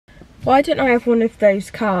Why don't I have one of those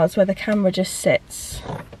cars where the camera just sits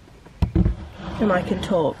and I can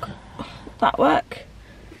talk? That work?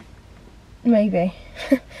 Maybe.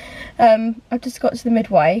 I've just got to the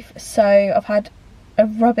midwife, so I've had a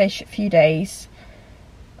rubbish few days.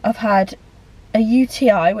 I've had a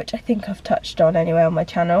UTI, which I think I've touched on anyway on my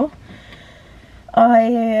channel.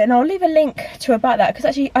 And I'll leave a link to about that, because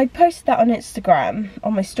actually I posted that on Instagram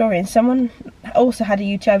on my story, and someone also had a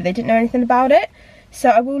UTI but they didn't know anything about it. So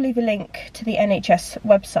I will leave a link to the NHS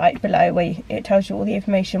website below where it tells you all the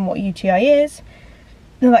information, what UTI is,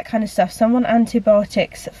 and all that kind of stuff. So I'm on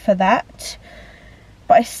antibiotics for that.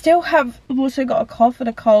 But I still have, I've also got a cough and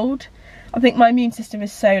a cold. I think my immune system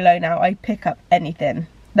is so low now, I pick up anything.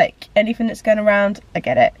 Like, anything that's going around, I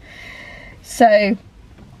get it. So,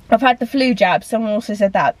 I've had the flu jab. Someone also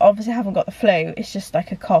said that. Obviously I haven't got the flu, it's just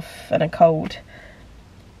like a cough and a cold.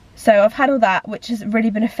 So I've had all that, which has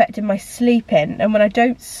really been affecting my sleeping. And when I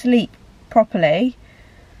don't sleep properly,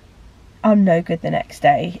 I'm no good the next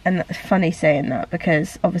day. And it's funny saying that,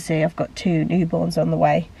 because obviously I've got 2 newborns on the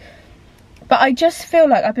way. But I just feel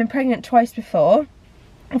like I've been pregnant twice before.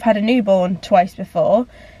 I've had a newborn twice before.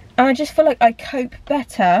 And I just feel like I cope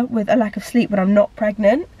better with a lack of sleep when I'm not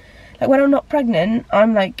pregnant. Like, when I'm not pregnant,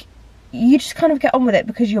 I'm like, you just kind of get on with it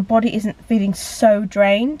because your body isn't feeling so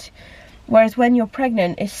drained. Whereas when you're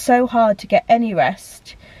pregnant, it's so hard to get any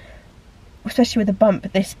rest. Especially with a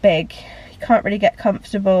bump this big. You can't really get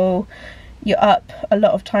comfortable. You're up a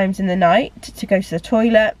lot of times in the night to go to the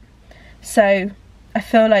toilet. So I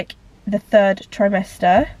feel like the 3rd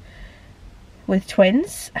trimester with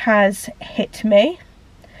twins has hit me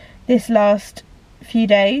this last few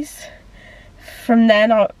days. From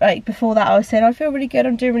then, like before that, I was saying I feel really good,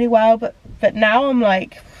 I'm doing really well, but now I'm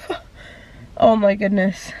like, oh my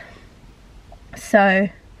goodness. So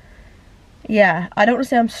yeah, I don't want to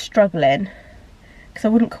say I'm struggling, because I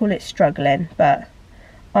wouldn't call it struggling, but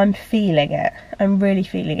I'm feeling it. I'm really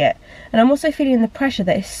feeling it. And I'm also feeling the pressure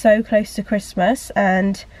that is so close to Christmas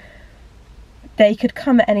and they could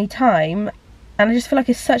come at any time, and I just feel like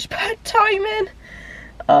it's such bad timing.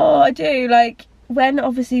 Oh, I do. Like, when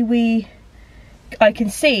obviously I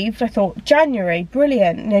conceived, I thought January,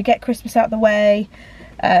 brilliant, you know, get Christmas out of the way,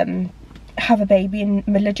 have a baby in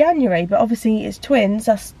the middle of January. But obviously it's twins,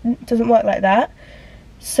 that doesn't work like that.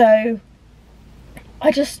 So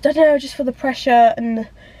I don't know, I just feel the pressure, and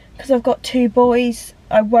because I've got 2 boys,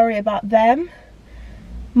 I worry about them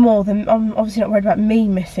more than, I'm obviously not worried about me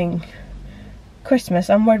missing Christmas,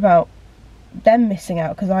 I'm worried about them missing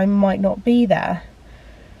out because I might not be there.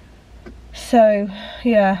 So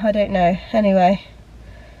yeah, I don't know. Anyway,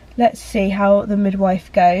 let's see how the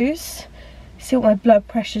midwife goes, see what my blood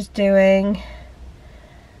pressure's doing.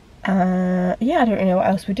 Yeah, I don't really know what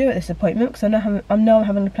else we do at this appointment, because I know I'm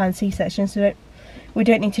having a planned C-section, so we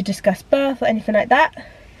don't need to discuss birth or anything like that.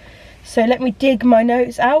 So let me dig my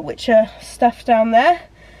notes out, which are stuffed down there,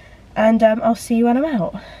 and I'll see you when I'm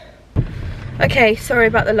out. Okay, sorry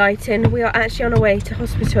about the lighting. We are actually on our way to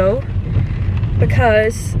hospital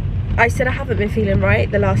because I said I haven't been feeling right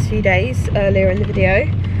the last few days earlier in the video.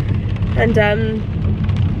 And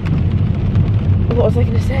what was I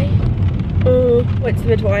going to say? Went to the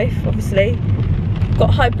midwife, obviously.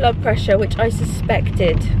 Got high blood pressure, which I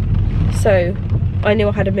suspected. So I knew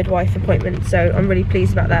I had a midwife appointment, so I'm really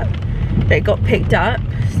pleased about that. That it got picked up.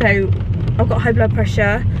 So I've got high blood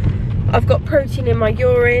pressure. I've got protein in my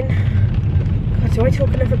urine. God, do I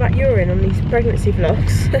talk enough about urine on these pregnancy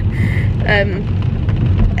vlogs?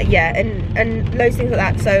 Yeah, and loads of things like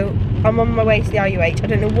that. So I'm on my way to the RUH. I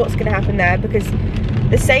don't know what's going to happen there, because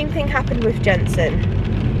the same thing happened with Jensen,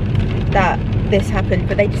 that this happened,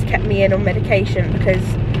 but they just kept me in on medication because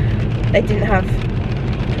they didn't have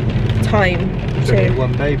time to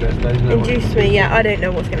one day, but induce me. Yeah, I don't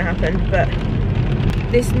know what's going to happen, but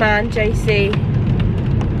this man JC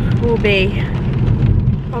will be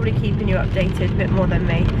probably keeping you updated a bit more than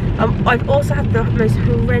me. I've also had the most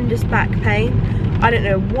horrendous back pain. I don't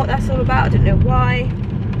know what that's all about, I don't know why,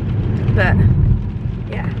 but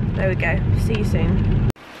yeah, there we go. See you soon.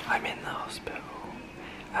 I'm in the hospital.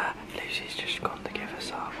 Lucy's just gone to give a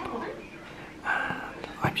sample, and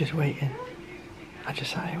I'm just waiting. I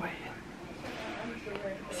just sat here waiting.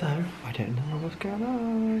 So I don't know what's going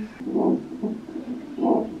on.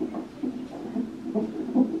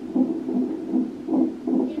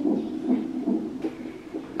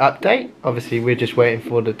 Update, obviously we're just waiting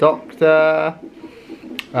for the doctor.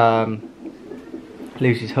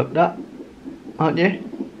 Lucy's hooked up, aren't you?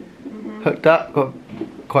 Mm-hmm. Hooked up, got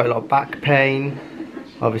quite a lot of back pain.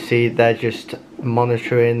 Obviously they're just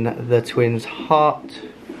monitoring the twins' heart.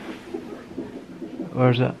 Where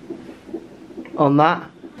is it? On that.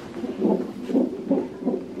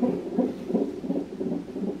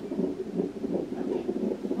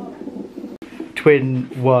 Twin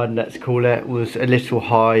one, let's call it, was a little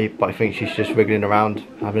high, but I think she's just wriggling around,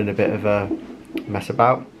 having a bit of a mess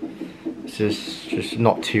about. This is just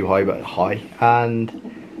not too high, but high.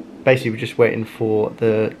 And basically we're just waiting for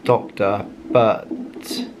the doctor, but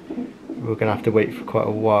we're gonna have to wait for quite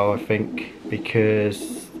a while, I think,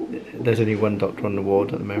 because there's only one doctor on the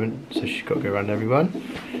ward at the moment, so she's got to go around everyone.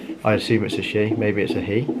 I assume it's a she, maybe it's a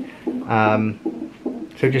he.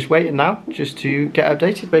 So just waiting now, just to get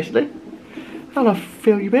updated basically. How do I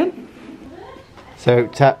feel you been? So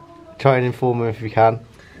try and inform them if you can.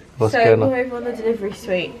 What's going on? So we're over on the delivery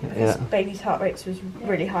suite because baby's heart rates was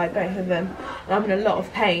really high, both of them. And I'm in a lot of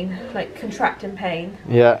pain, like contracting pain.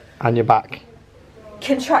 Yeah, and your back.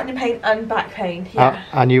 Contracting pain and back pain, yeah.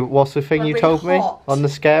 And you, what's the thing you really told me? hot. On the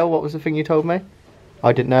scale, what was the thing you told me?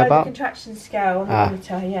 I didn't know about? The contraction scale on the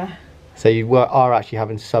monitor, yeah. So you are actually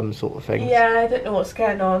having some sort of things? Yeah, I don't know what's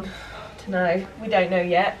going on. To know. We don't know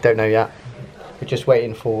yet. Don't know yet. We're just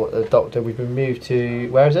waiting for the doctor. We've been moved to,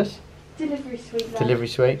 where is this? Delivery suite. Delivery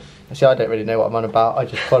suite. See, I don't really know what I'm on about. I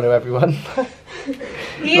just follow everyone.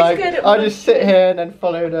 He is good at I just sit here and then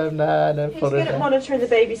follow them there and then follow them. He's good at monitoring the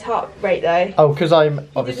baby's heart rate though. Oh, because I'm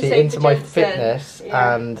obviously into my fitness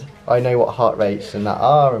and I know what heart rates and that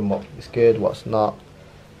are and what is good, what's not,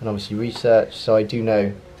 and obviously research. So I do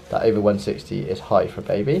know that over 160 is high for a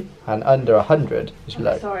baby and under 100 is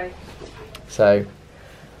low. Sorry. So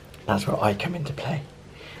that's where I come into play.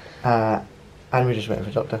 And we're just waiting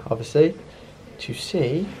for the doctor, obviously, to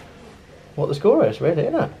see what the score is, really,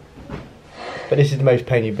 isn't it? But this is the most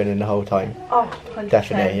pain you've been in the whole time. Oh, 100%.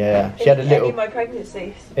 Definitely, yeah. She had a little. In my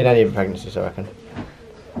pregnancies. In any of the pregnancies, I reckon.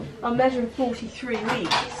 I'm measuring 43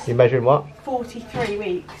 weeks. You're measuring what? 43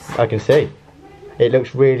 weeks. I can see. It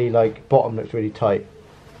looks really like bottom looks really tight.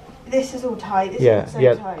 This is all tight. This Yeah, is so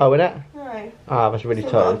yeah. tight. Oh, isn't it? No. Ah, that's really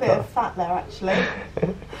tight. Got a bit of fat there actually.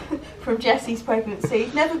 From Jessie's pregnancy.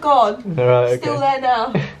 Never gone. Right, okay. Still there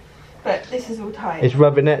now. But this is all tight. Is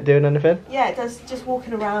rubbing it doing anything? Yeah, it does. Just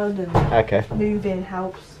walking around and okay. moving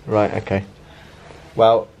helps. Right, okay.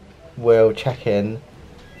 Well, we'll check in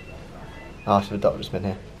after the doctor's been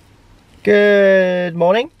here. Good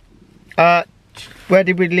morning. Where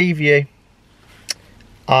did we leave you?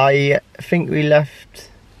 I think we left...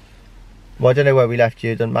 Well, I don't know where we left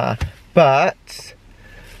you, it doesn't matter. But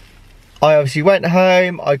I obviously went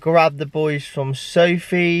home, I grabbed the boys from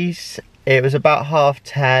Sophie's. It was about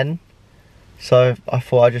 10:30. So I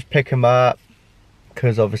thought I'd just pick them up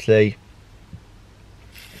because obviously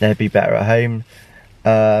they'd be better at home.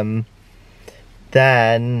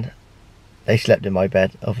 Then they slept in my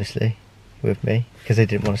bed, obviously, with me because they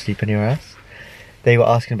didn't want to sleep anywhere else. They were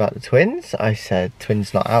asking about the twins. I said,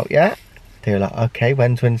 twins not out yet. They were like, okay,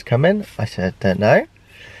 when twins coming? I said, don't know.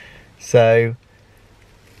 So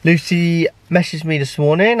Lucy messaged me this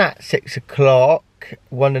morning at 6 o'clock.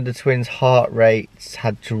 One of the twins' heart rates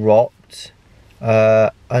had dropped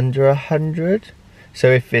under 100. So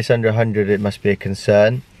if it's under 100, it must be a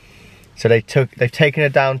concern. So they've taken her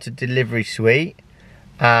down to delivery suite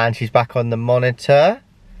and she's back on the monitor.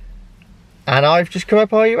 And I've just come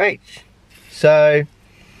up RUH. So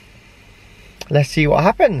let's see what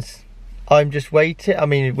happens. I'm just waiting. I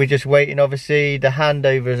mean, we're just waiting. Obviously, the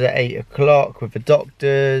handover is at 8 o'clock with the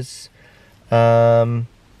doctors. They've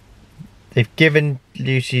given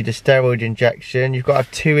Lucy the steroid injection. You've got to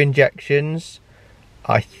have 2 injections,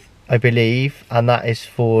 I believe, and that is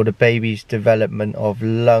for the baby's development of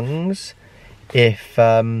lungs. If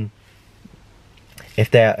they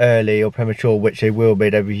are early or premature, which they will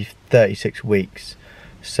be, they'll be 36 weeks.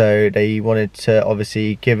 So they wanted to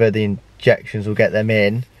obviously give her the injections or get them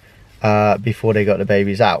in before they got the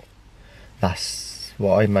babies out. That's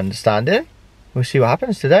what I'm understanding. We'll see what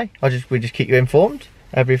happens today. We just keep you informed,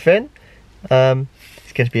 everything. It's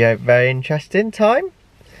going to be a very interesting time.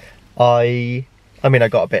 I mean, I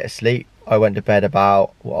got a bit of sleep. I went to bed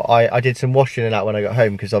about, well, I did some washing and that when I got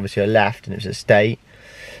home because obviously I left and it was a state.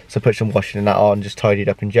 So I put some washing and that on, just tidied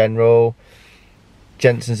up in general.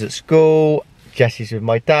 Jensen's at school. Jessie's with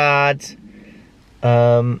my dad.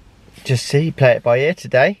 Just play it by ear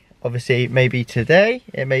today. Obviously, maybe today,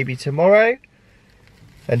 it may be tomorrow.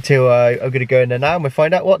 Until I'm going to go in there now and we'll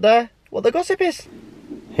find out what the gossip is.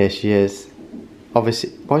 Here she is.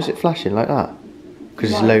 Obviously, why is it flashing like that?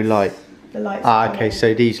 Because it's low light. The lights. Okay,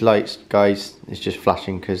 so these lights, guys, is just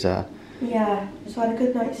flashing because. Yeah, so I had a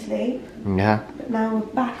good night's sleep. Yeah. But now we're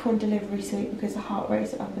back on delivery suite because the heart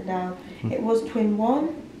rates are up and down. It was twin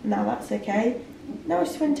 1, now that's okay. Now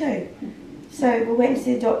it's twin 2. So we're waiting to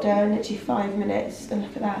see the doctor in literally 5 minutes, and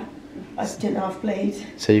look at that. I didn't half bleed.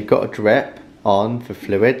 So you've got a drip on for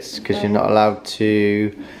fluids because you're not allowed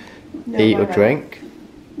to eat or drink.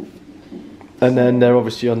 And then they're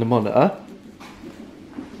obviously on the monitor.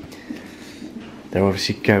 They're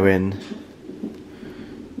obviously going.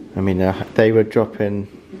 I mean, they were dropping,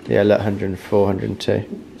 yeah, 104,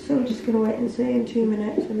 102. So we're just going to wait and see in 2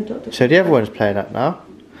 minutes when the doctor. So the other one's playing up now.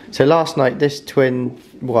 So last night this twin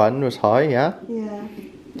one was high, yeah? Yeah.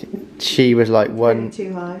 She was like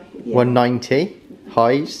Too high. Yeah. 190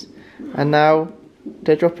 highs, and now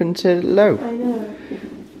they're dropping to low. I know.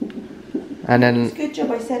 And then It's a good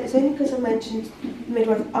job I said. It's only because I mentioned the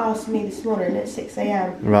midwife asked me this morning at 6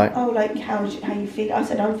 AM. Right. Oh, like how you feel? I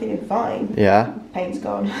said I'm feeling fine. yeah, Pain's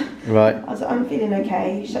gone. right. I was like, I'm feeling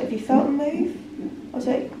okay. She's like, have you felt a move? I was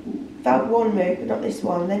like, felt one move, but not this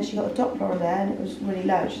one. And then she got a Doppler on there, and it was really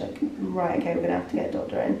low. She's like, right, okay, we're gonna have to get a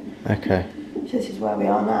doctor in. Okay. So this is where we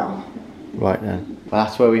are now. Right then. Well,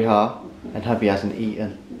 that's where we are, and hubby hasn't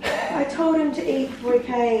eaten. I told him to eat before he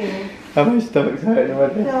came. My stomach's hurting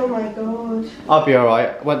already. Oh my god. I'll be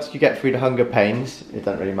alright. Once you get through the hunger pains, it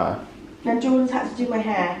doesn't really matter. And Jordan's had to do my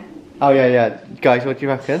hair. Oh yeah, yeah. Guys, what do you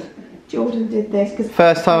reckon? Jordan did this because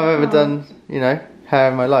First time I've ever done, you know, hair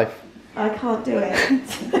in my life. I can't do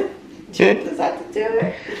it. Jordan's had to do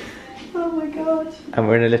it. Oh my god. And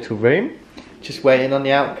we're in a little room, just waiting on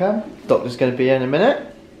the outcome. Doctor's going to be here in a minute.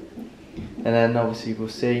 And then obviously we'll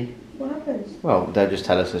see. What happens? Well, they'll just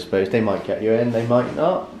tell us, I suppose. They might get you in, they might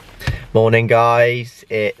not. Morning, guys.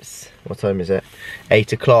 It's, what time is it?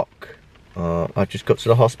 8 o'clock. I've just got to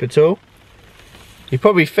the hospital. You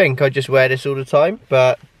probably think I just wear this all the time,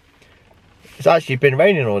 but it's actually been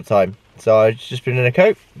raining all the time. So I've just been in a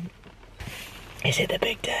coat. Is it the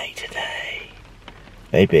big day today?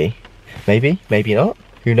 Maybe. Maybe, maybe not.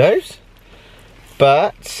 Who knows?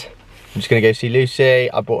 But I'm just going to go see Lucy.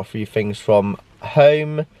 I bought a few things from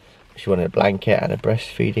home. She wanted a blanket and a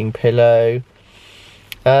breastfeeding pillow.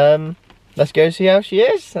 Let's go see how she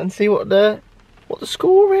is and see what the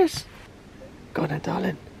score is. Go on then,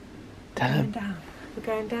 darling. Tell him. We're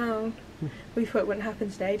going down. We thought it wouldn't happen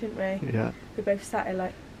today, didn't we? Yeah. We both sat here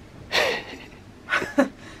like.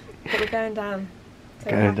 But we're going down.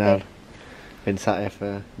 So Going down. Been sat here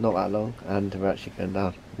for not that long, and we're actually going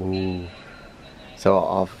down. Ooh. So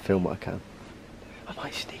I'll film what I can. I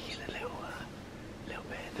might sneak in a little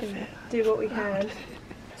bit in the fit. Do what we can.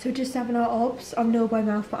 So we're just having our obs. I'm nil by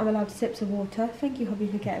mouth, but I'm allowed sips of water. Thank you, hubby,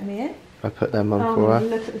 for getting me it. I put them on for her.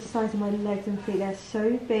 Look at the size of my legs and feet. They're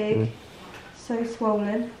so big, so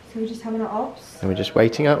swollen. So we're just having our obs. And we're just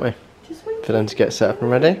waiting, aren't we? Just waiting. For them to get set up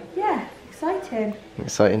and ready. Yeah, exciting.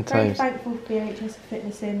 Exciting times. Very thankful for BHS for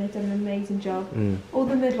fitness in. They've done an amazing job. All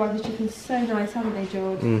the midwives have been so nice, haven't they,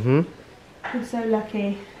 George? I'm so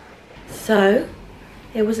lucky. So,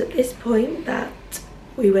 it was at this point that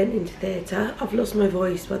we went into theatre. I've lost my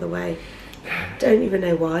voice, by the way. Don't even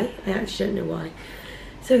know why. I actually don't know why.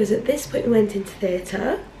 So it was at this point we went into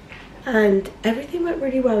theatre, and everything went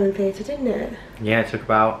really well in theatre, didn't it? Yeah, it took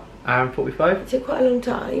about an hour and 45. It took quite a long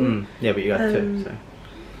time. Yeah, but you had two, so.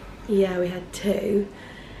 Yeah, we had two.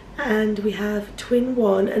 And we have twin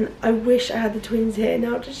one, and I wish I had the twins here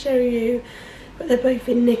now to show you. But they're both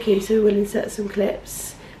in NICU, so we'll insert some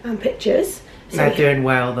clips and pictures. So they're doing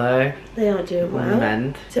well though. They are doing well.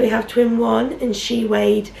 Mend. So we have twin one, and she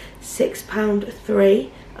weighed £6.3,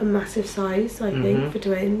 a massive size, I think, for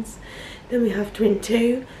twins. Then we have twin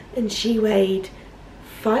two, and she weighed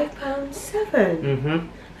 £5.7.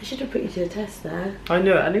 I should have put you to a test there. I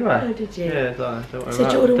knew it anyway. Oh, did you? Yeah, don't worry So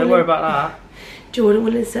about it. Don't worry about that. Jordan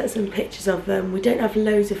will insert some pictures of them. We don't have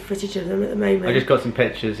loads of footage of them at the moment. I just got some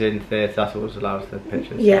pictures in theatre, that's what was allowed, the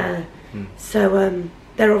pictures. Yeah. So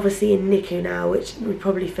they're obviously in NICU now, which we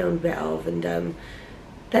probably filmed a bit of, and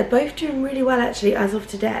they're both doing really well actually as of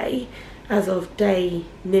today, as of day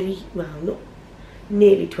nearly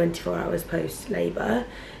 24 hours post labour.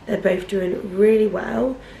 They're both doing really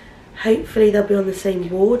well. Hopefully they'll be on the same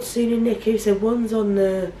ward soon in NICU. So one's on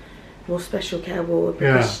the more special care ward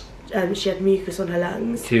because she had mucus on her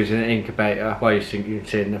lungs. She was in an incubator. Well, you can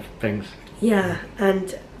see in the things. Yeah,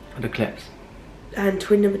 and the clips. And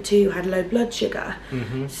twin number two had low blood sugar.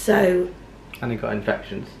 So. And they got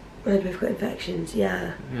infections. They both got infections.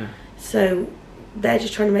 Yeah. So they're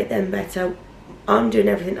just trying to make them better. I'm doing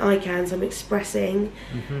everything I can, so I'm expressing.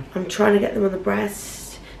 I'm trying to get them on the breast.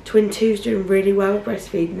 Twin two's doing really well with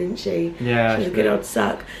breastfeeding, isn't she? Yeah. She's a good old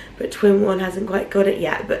suck. But twin one hasn't quite got it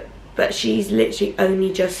yet. But she's literally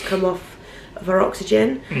only just come off of her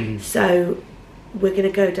oxygen. So we're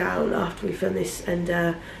gonna go down after we film this and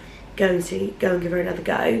go and give her another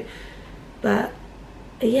go. But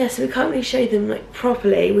Yeah, so we can't really show them like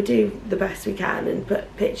properly. We'll do the best we can and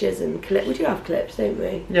put pictures and clip. We do have clips, don't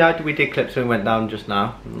we? Yeah, we did clips when we went down just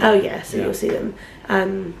now. Oh yeah, so you'll see them.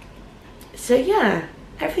 So yeah,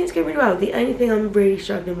 everything's going really well. The only thing I'm really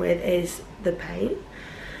struggling with is the pain,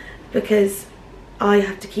 because I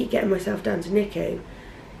have to keep getting myself down to NICU.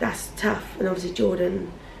 That's tough, and obviously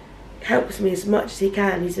Jordan helps me as much as he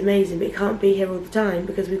can. He's amazing, but he can't be here all the time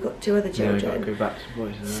because we've got 2 other children. Yeah, we've got to go back to the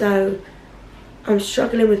boys. So I'm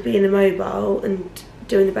struggling with being immobile and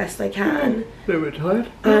doing the best I can. A little bit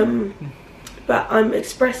tired. But I'm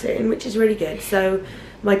expressing, which is really good. So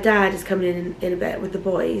my dad is coming in a bit with the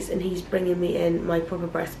boys, and he's bringing me in my proper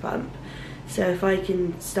breast pump. So if I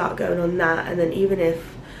can start going on that, and then even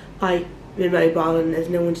if I'm immobile and there's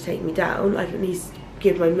no one to take me down, I can at least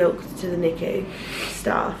give my milk to the NICU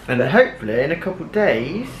staff. And hopefully in a couple of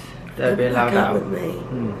days they'll be allowed out. With me.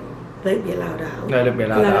 Won't be allowed out. No, they'll be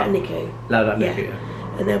allowed out. Allowed at NICU. Allowed out Yeah.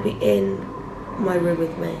 NICU. And they'll be in my room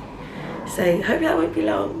with me. So hopefully that won't be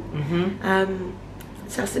long.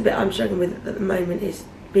 So that's the bit I'm struggling with at the moment, is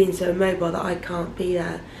being so immobile that I can't be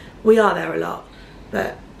there. We are there a lot,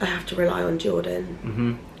 but I have to rely on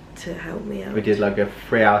Jordan to help me out. We did like a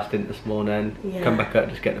 3-hour stint this morning. Yeah. Come back up,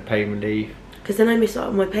 just get the pain relief. Because then I miss out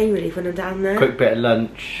on my pain relief when I'm down there. Quick bit of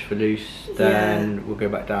lunch for Luce, then we'll go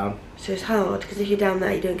back down. So it's hard, because if you're down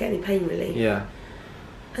there you don't get any pain relief. Yeah.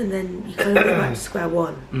 And then you kind of go back to square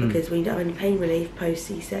one, because we don't have any pain relief post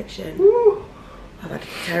C-section. I've had a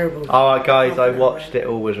terrible... Alright guys, I watched it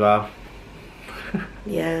all as well.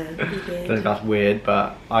 Yeah, you I did. think that's weird,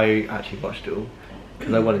 but I actually watched it all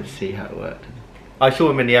because I wanted to see how it worked. I saw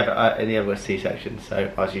them in the other C-section,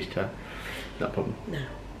 so I was used to it. Not a problem. No.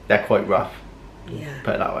 They're quite rough. Yeah.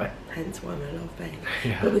 Put it that way. Hence why I'm in a lot of pain.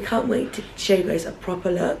 Yeah. But we can't wait to show you guys a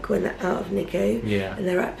proper look when they're out of NICU. Yeah. And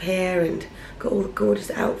they're up here and got all the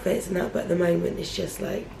gorgeous outfits and that, but at the moment it's just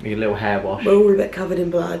like... Your little hair wash. We're all a bit covered in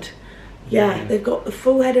blood. Yeah, they've got a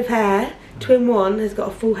full head of hair. Twin 1 has got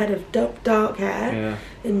a full head of dark hair. Yeah.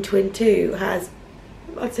 And twin 2 has,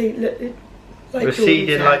 I'd say, like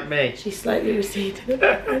receded Jordan's like hair. me. She's slightly receded.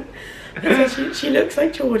 So she looks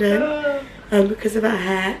like Jordan because of her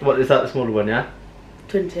hair. What is that, the smaller one, yeah?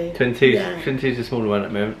 Twin 2. Twin 2's, Yeah. Twin 2's the smaller one at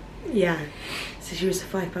the moment. Yeah. So she was the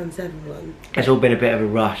 £5.7 one. It's all been a bit of a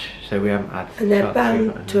rush, so we haven't had... And they're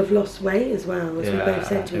bound to have lost weight as well, as we both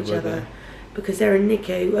said to each other. Because they're in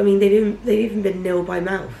NICU. I mean, they've even been nil by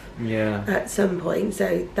mouth. Yeah. At some point,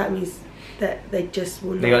 so that means that they just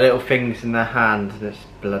will not... They got little things in their hands, and it's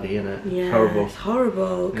bloody, isn't it? Yeah, It's horrible. it's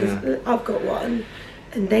horrible, because I've got one,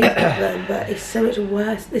 and they've got them, but it's so much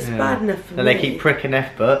worse. It's bad enough for me. And they keep pricking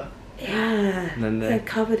their foot. Yeah, And then they're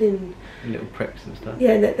covered in... little pricks and stuff.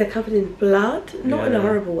 Yeah, they're covered in blood, not in a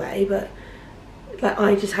horrible way, but like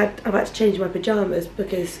I've had to change my pyjamas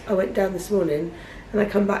because I went down this morning and I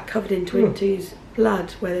come back covered in twin 2's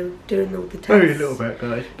blood where they were doing all the tests. Only a little bit,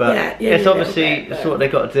 guys. But it's obviously it's what they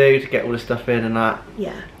got to do to get all the stuff in and that.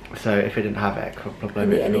 Yeah. So if they didn't have it,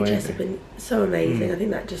 probably and the NHS have been so amazing. I think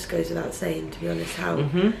that just goes without saying, to be honest, how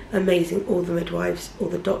amazing all the midwives, all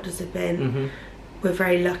the doctors have been. We're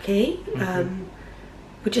very lucky.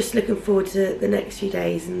 We're just looking forward to the next few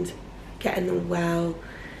days and getting them well,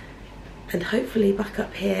 and hopefully back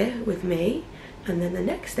up here with me. And then the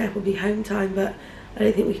next step will be home time, but I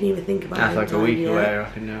don't think we can even think about that's home like time a week yet. away, I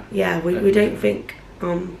reckon. Yeah, we don't think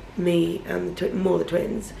me and the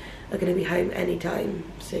twins are going to be home anytime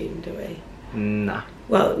soon, do we? Nah.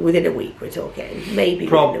 Well, within a week we're talking. Maybe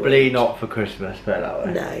probably not for Christmas, put it that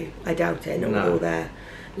way. No, I doubt it. Not with all their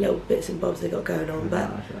little bits and bobs they got going on,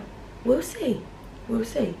 but we'll see. We'll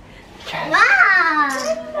see. Yes. Wow!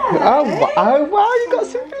 Oh wow, you got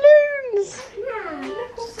some balloons!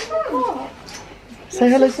 Say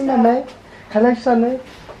hello to Mummy. Hello, Sonny.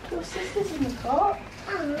 Your sister's in the cot.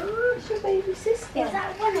 Oh, it's your baby sister. Is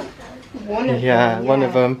that one of them? One of them. Yeah, one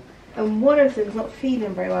of them. And one of them's not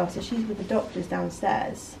feeling very well, so she's with the doctors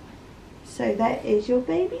downstairs. So that is your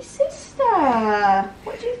baby sister.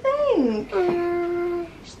 What do you think? Do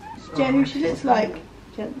you know who she looks like,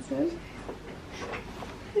 Jensen?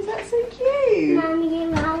 Is that so cute?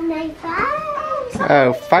 Mommy, I'll make that.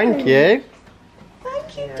 Oh, thank you.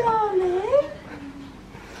 Thank you, darling.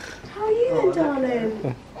 How are you then,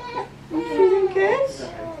 darling? You feeling good?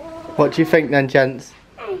 What do you think then, gents?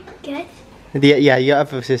 Good. Yeah, your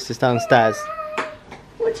other sister's downstairs.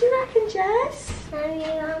 What do you reckon, Jess? Mommy,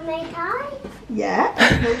 I'll make that. Yeah,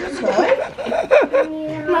 that's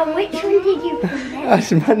right. Mum, which one did you put in?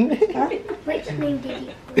 That's Monday. Which name did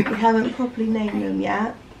you put? We haven't properly named them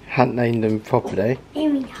yet. Hadn't named them properly. You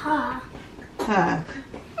mean her? Her.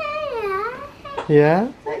 Yeah?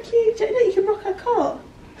 Is that cute? Do you know you can rock her cot?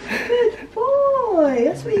 Good boy.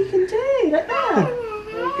 That's what you can do, like that.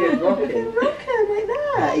 Good You rocking. can rock her like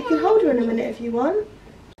that. You can hold her in a minute if you want.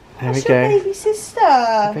 There That's we your go. baby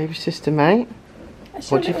sister. Baby sister, mate.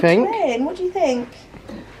 That's your What do you little think? twin. What do you think?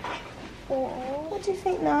 What do you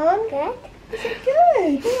think, Nan? Good? Is it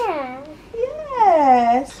good? Yeah.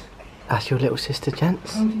 Yes. That's your little sister,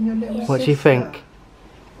 gents. Holding your little What do you sister. think?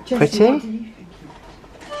 Jessie, Pretty? what do you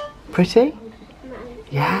think? Pretty?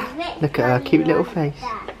 Yeah. Look at her cute little face.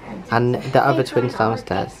 And the other twin's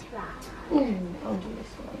downstairs. Ooh, I'll do this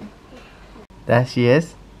one. There she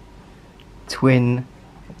is. Twin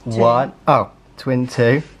one. Oh, twin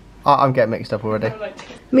two. Oh, I'm getting mixed up already.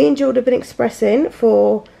 Me and Jordan have been expressing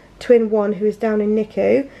for twin one, who is down in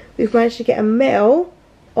NICU. We've managed to get a mil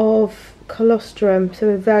of colostrum, so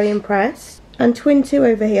we're very impressed. And twin two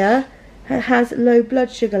over here has low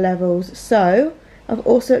blood sugar levels, so I've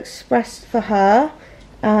also expressed for her,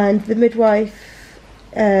 and the midwife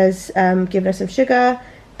has given her some sugar,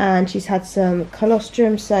 and she's had some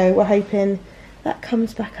colostrum, so we're hoping that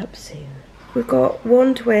comes back up soon. We've got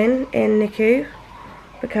one twin in NICU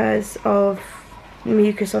because of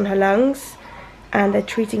mucus on her lungs, and they're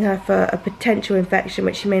treating her for a potential infection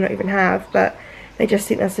which she may not even have, but they just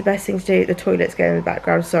think that's the best thing to do. The toilet's going in the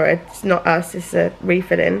background, sorry, it's not us, it's a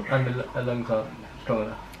refilling. And the lungs aren't strong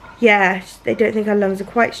enough. Yeah, they don't think her lungs are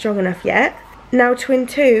quite strong enough yet. Now twin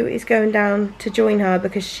two is going down to join her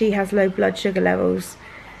because she has low blood sugar levels.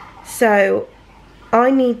 So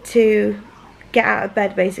I need to get out of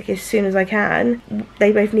bed basically as soon as I can.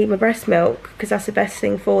 They both need my breast milk because that's the best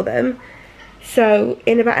thing for them. So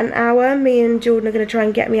in about an hour, me and Jordan are going to try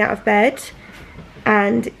and get me out of bed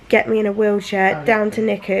and get me in a wheelchair down to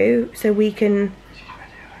NICU so we can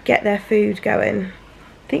get their food going.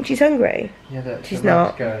 Think she's hungry? Yeah, look, She's her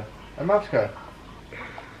mouth's not. going. Her mouth's going.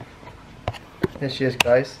 Here she is,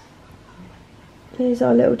 guys. Here's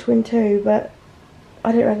our little twin too, but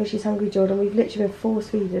I don't reckon she's hungry, Jordan. We've literally been force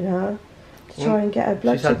feeding her to try and get her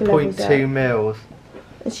blood She's had sugar levels 0.2 up. mils.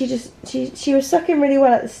 And she was sucking really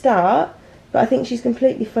well at the start, but I think she's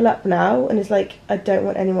completely full up now and is like, I don't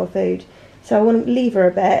want any more food. So I want to leave her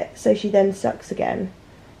a bit so she then sucks again.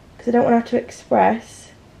 Because I don't want her to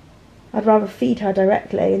express. I'd rather feed her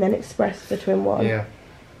directly and then express for twin one. Yeah.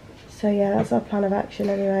 So yeah, that's our plan of action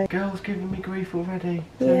anyway. Girl's giving me grief already.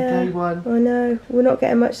 Yeah, Day one. I know. We're not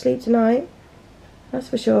getting much sleep tonight. That's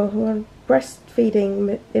for sure. We're on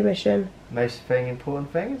breastfeeding emission. Most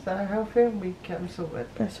important thing is that they're healthy and we get them sorted.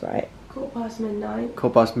 That's right.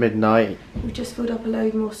 midnight. midnight. We've just filled up a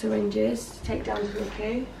load more syringes to take down to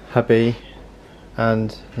NICU. Hubby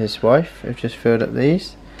and his wife have just filled up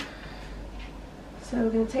these. So we're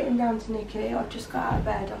going to take them down to NICU. I've just got out of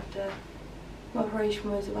bed after my operation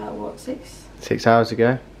was about, what, 6? 6 hours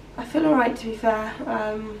ago. I feel alright, to be fair.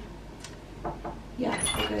 Yeah, I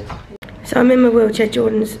feel good. So I'm in my wheelchair.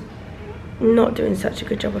 Jordan's not doing such a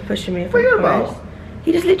good job of pushing me. If I'm honest.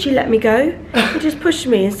 He just literally let me go. He just pushed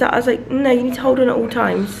me and I was like, no, you need to hold on at all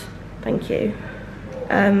times. Thank you.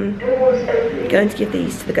 Going to give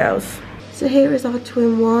these to the girls. So here is our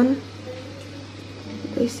twin one.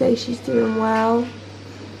 They say she's doing well.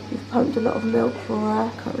 We've pumped a lot of milk for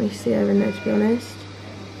her. Can't really see her in there, to be honest.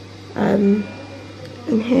 And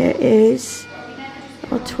here is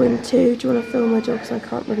our twin two. Do you want to film my job? Because I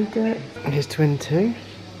can't really do it. And his twin two.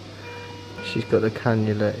 She's got the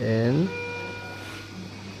cannula in.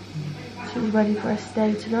 She's ready for a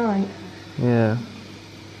stay tonight. Yeah.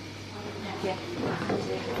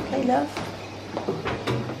 Hey, love.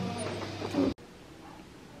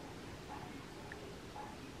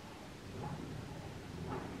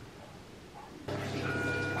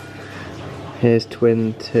 Here's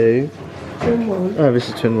twin two. Twin one. Oh, this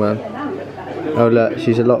is twin one. Oh look,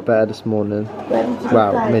 she's a lot better this morning. Ready to be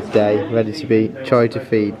Well, fed. midday, ready to be tried to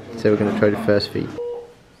feed. So we're going to try the first feed.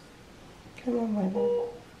 Come on, my love.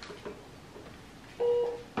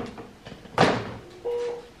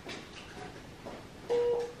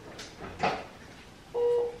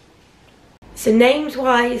 So names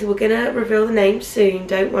wise, we're gonna reveal the names soon,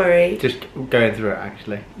 don't worry. Just going through it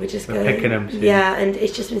actually. We're just We're going, picking them soon. yeah, and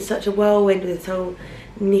it's just been such a whirlwind with this whole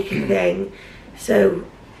NICU thing. So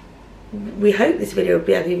we hope this video will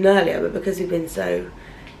be up even earlier, but because we've been so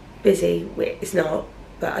busy, it's not.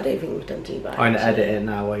 But I don't think we've done too bad. I'm gonna actually. edit it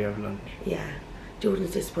now while you have lunch. Yeah,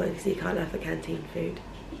 Jordan's disappointed because he can't have the canteen food.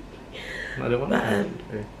 I don't want But, canteen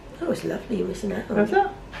food. Oh, it's lovely, you're missing out on. How's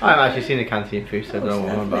that? I haven't actually seen the canteen food, so I Oh, don't know it's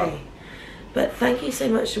what I'm about. lovely. But thank you so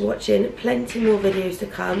much for watching. Plenty more videos to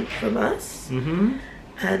come from us. Mm-hmm.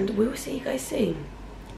 And we will see you guys soon.